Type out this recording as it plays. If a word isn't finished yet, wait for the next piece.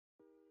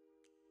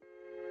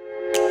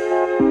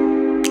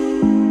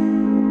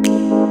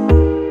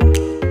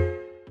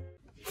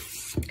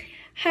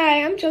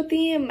Hi, I'm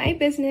Jyoti and my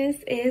business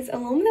is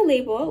Alone with a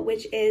Label,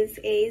 which is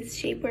a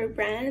shapewear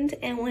brand.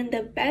 And one of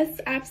the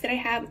best apps that I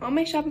have on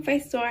my Shopify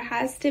store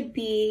has to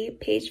be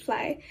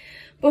PageFly.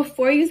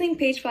 Before using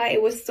PageFly,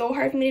 it was so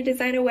hard for me to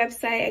design a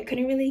website. I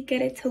couldn't really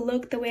get it to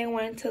look the way I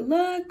wanted to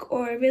look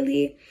or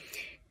really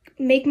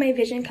make my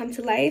vision come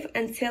to life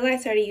until I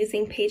started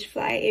using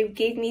PageFly. It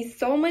gave me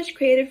so much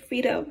creative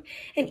freedom.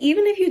 And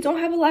even if you don't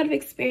have a lot of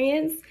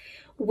experience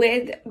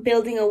with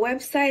building a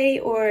website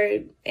or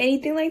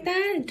anything like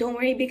that, don't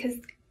worry, because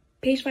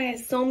PageFly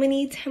has so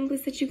many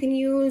templates that you can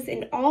use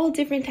in all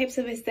different types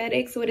of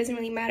aesthetics, so it doesn't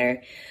really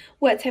matter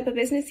what type of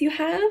business you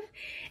have.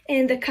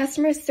 And the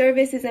customer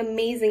service is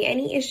amazing.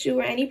 Any issue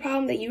or any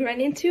problem that you run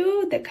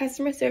into, the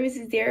customer service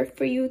is there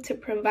for you to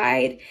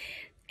provide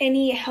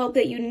any help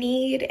that you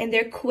need, and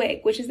they're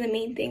quick, which is the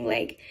main thing.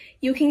 Like,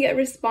 you can get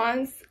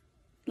response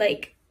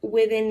like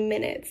within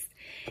minutes.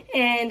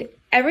 And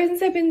ever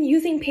since I've been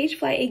using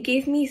PageFly, it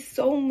gave me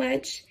so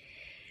much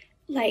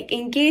like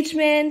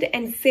engagement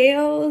and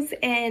sales,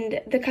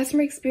 and the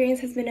customer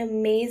experience has been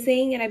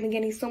amazing, and I've been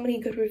getting so many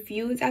good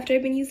reviews after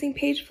I've been using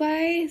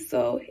PageFly.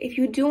 So if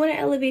you do want to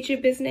elevate your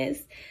business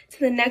to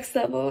the next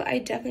level, I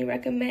definitely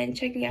recommend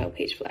checking out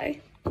PageFly.